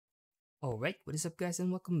Alright, what is up guys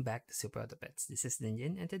and welcome back to superautopets. This is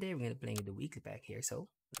Ninjin and today we're going to be playing the weekly pack here, so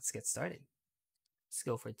let's get started. Let's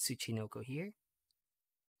go for Tsuchinoko here.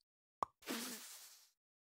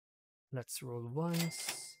 Let's roll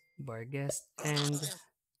once, bar guest, and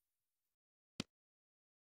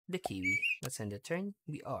the kiwi. Let's end the turn.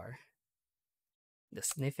 We are the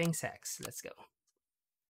sniffing sacks. Let's go.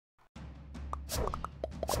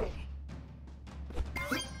 Okay.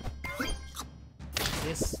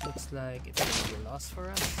 This looks like it's gonna be a loss for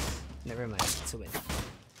us. Never mind, it's a win.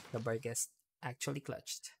 The bar guest actually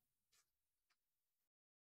clutched.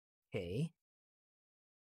 Okay.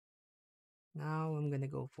 Now I'm gonna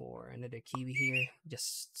go for another kiwi here,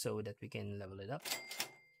 just so that we can level it up.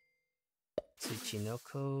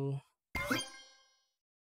 Tsuchinoko.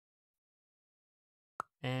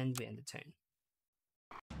 And we end the turn.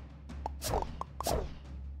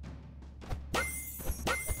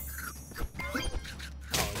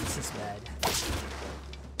 Oh, this is bad.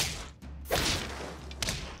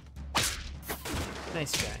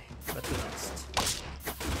 Nice try, but we lost.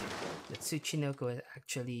 The Tsuchinoko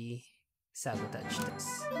actually sabotaged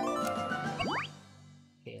us.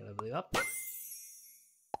 Okay, level you up.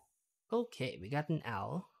 Okay, we got an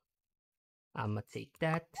owl. I'ma take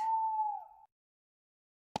that.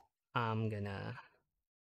 I'm gonna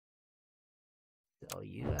sell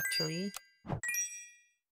you actually.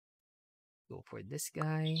 Go for this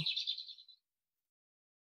guy.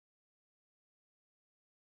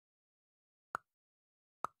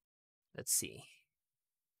 Let's see.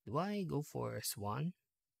 Do I go for a swan?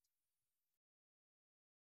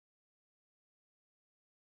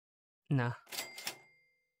 Nah.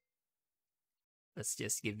 Let's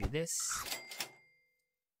just give you this.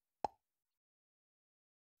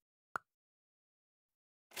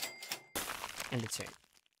 And the turn.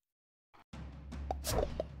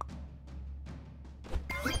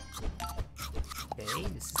 Okay,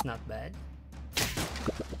 this is not bad.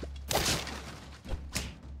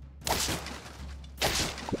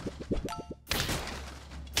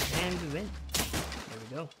 And we win. There we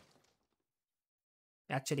go.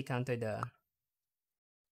 Actually counter the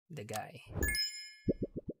guy.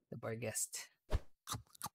 The bar guest.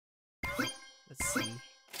 Let's see.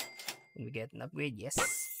 Can we get an upgrade? Yes.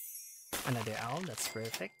 Another owl, that's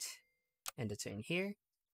perfect. And the turn here.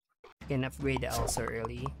 We can upgrade the owl so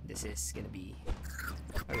early. This is gonna be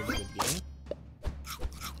a really good game.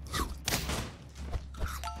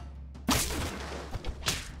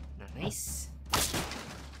 Nice.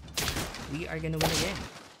 We are gonna win again.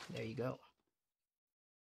 There you go.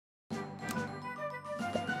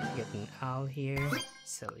 Get an owl here.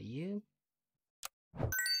 Sell you.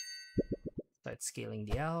 Start scaling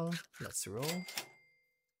the owl. Let's roll.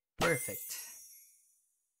 Perfect.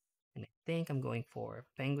 And I think I'm going for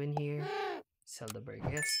penguin here. Sell the bar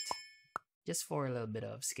guest. Just for a little bit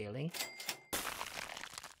of scaling.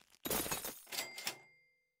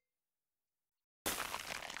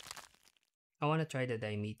 I want to try the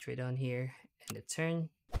Dimetrodon here. And the turn.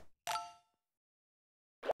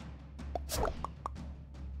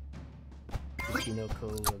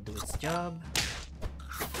 Tsuchinoko will do its job.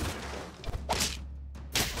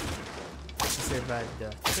 Survive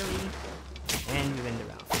the chili. And we win the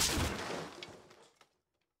round.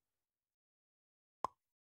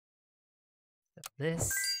 So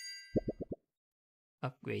this.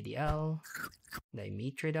 Upgrade the owl.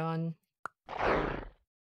 Dimetrodon.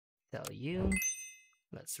 Tell you.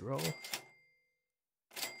 Let's roll.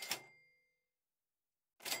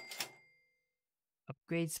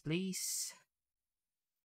 Upgrades, please.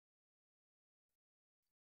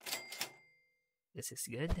 This is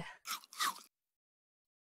good.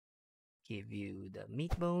 Give you the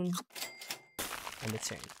meat bone. And the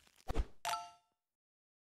turn.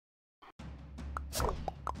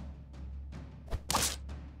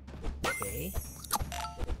 Okay.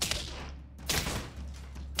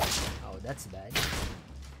 Oh, that's bad.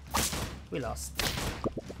 We lost.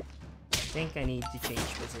 I think I need to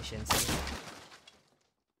change positions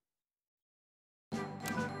here.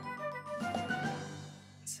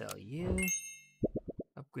 Sell you.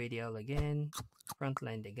 Upgrade the owl again.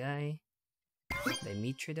 Frontline the guy.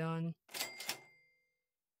 Dimetrodon.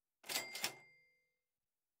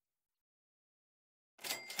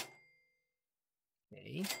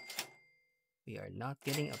 Okay. We are not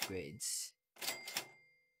getting upgrades.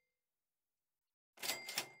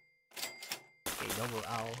 Okay, double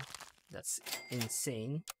owl. That's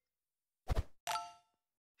insane.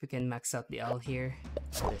 If we can max out the owl here,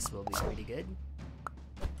 this will be pretty good.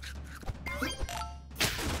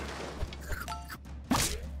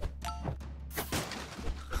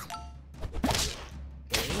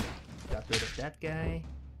 Okay, got rid of that guy.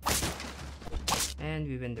 And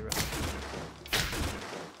we win the round.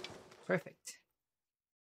 Perfect.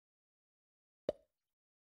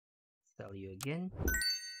 Sell you again.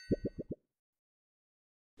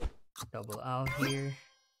 Double owl here.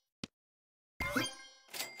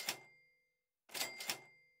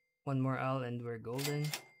 One more owl and we're golden.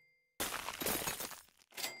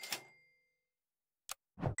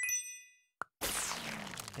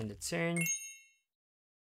 And the turn.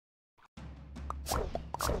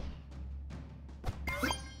 Okay.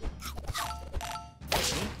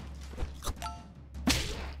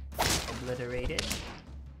 Obliterated.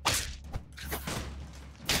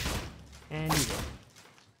 And we go.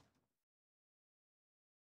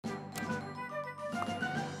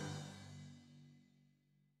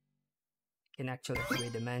 Can actually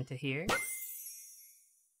upgrade the manta here.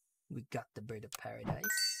 We got the bird of paradise.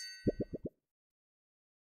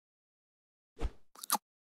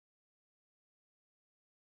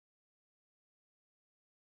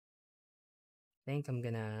 I think I'm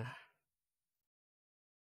gonna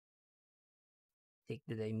take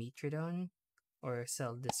the Dimetrodon or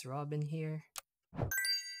sell this Robin here.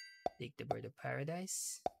 Take the bird of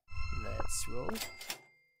paradise. Let's roll.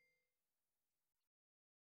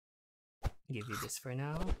 Give you this for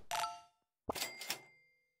now.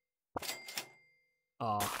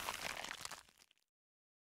 Oh.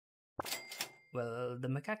 Well, the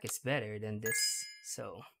macaque is better than this,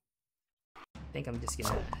 so I think I'm just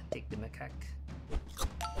gonna take the macaque.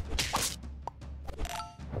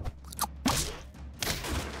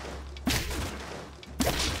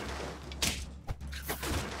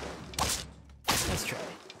 Let's try.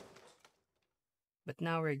 But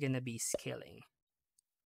now we're gonna be scaling.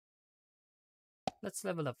 Let's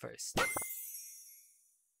level up first.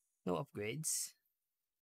 No upgrades.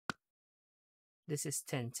 This is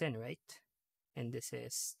 10-10, right? And this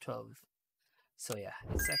is 12. So yeah,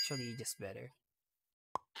 it's actually just better.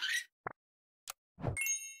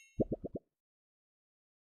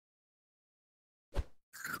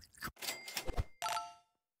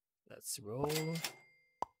 Let's roll.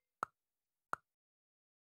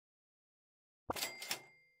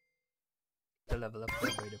 To level up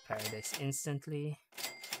the bird of paradise instantly.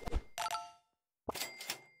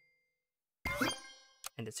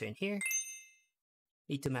 And the turn here.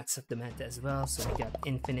 Need to max up the manta as well, so we got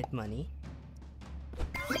infinite money.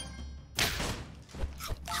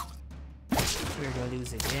 We're gonna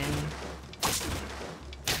lose again.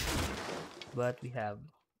 But we have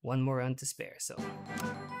one more round to spare, so.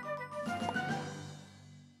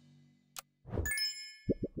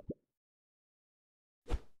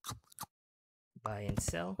 Buy and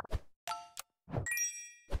sell.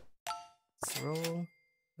 Let's roll.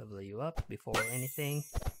 Level you up before anything.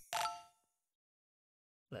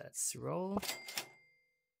 Let's roll.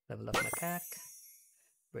 Level up macaque.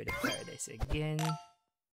 Bird of paradise again.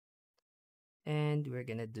 And we're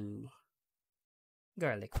gonna do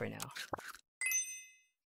garlic for now.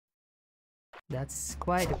 That's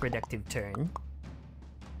quite a productive turn.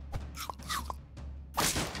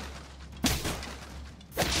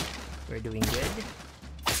 We're doing good.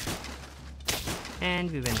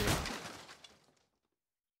 And we win the round.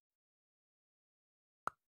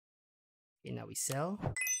 Okay, now we sell.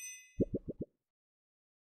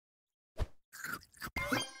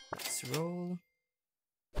 Let's roll.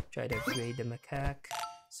 Try to upgrade the macaque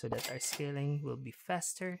so that our scaling will be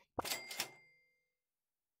faster.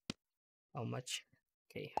 How much?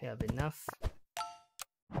 Okay, we have enough.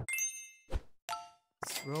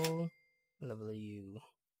 Let's roll. Level you.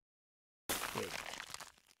 Wait.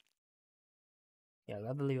 Yeah,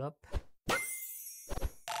 level you up.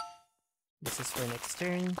 This is for next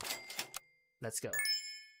turn. Let's go.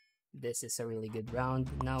 This is a really good round.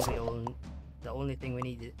 Now we own. The only thing we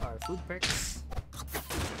need are food perks.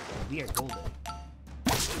 And we are golden.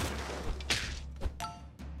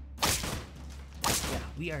 Yeah,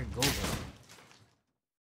 we are golden.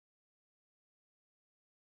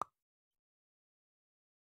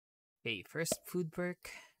 Okay, first food perk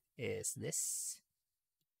is this.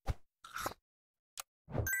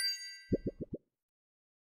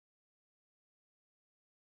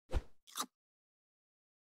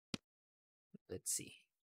 Let's see.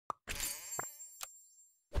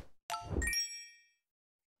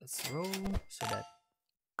 Let's roll so that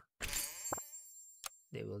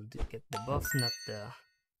they will get the buff, not the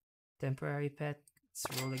temporary pet.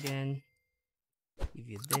 Let's roll again. Give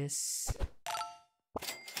you this.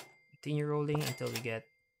 Continue rolling until we get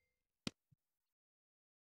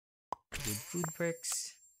good food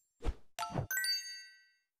perks.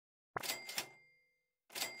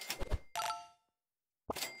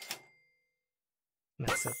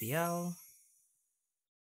 Max out the owl.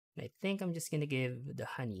 I think I'm just gonna give the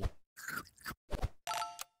honey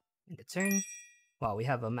in the turn. Wow, we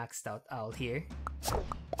have a maxed out owl here.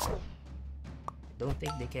 I don't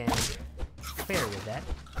think they can pair with that.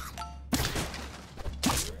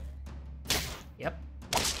 Yep.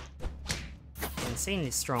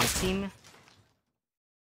 Insanely strong team.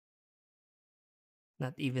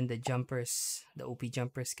 Not even the jumpers, the OP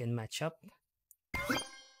jumpers can match up.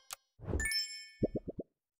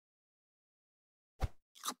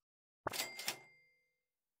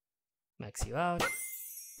 Max you out.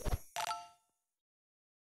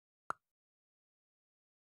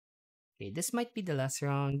 Okay, this might be the last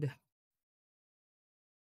round.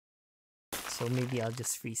 So maybe I'll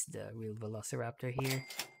just freeze the real Velociraptor here.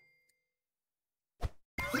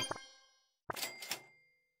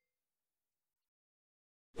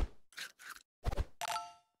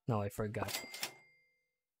 No, I forgot.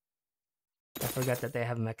 I forgot that I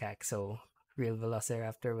have Macaque, so real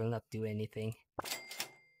Velociraptor will not do anything.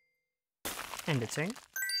 And the turn.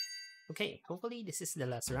 Okay, hopefully this is the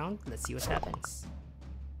last round. Let's see what happens.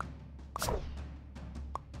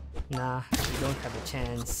 Nah, we don't have a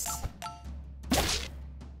chance.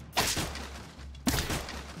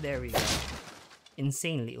 There we go.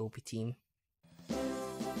 Insanely OP team.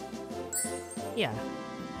 Yeah.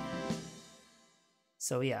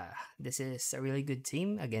 So yeah, this is a really good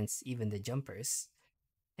team against even the jumpers.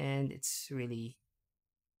 And it's really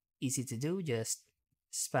easy to do. Just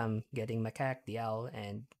spam getting Macaque, the Owl,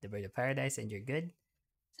 and the Bird of Paradise and you're good.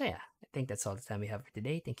 So yeah, I think that's all the time we have for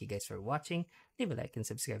today. Thank you guys for watching. Leave a like and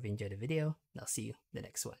subscribe if you enjoyed the video. And I'll see you in the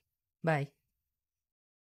next one. Bye!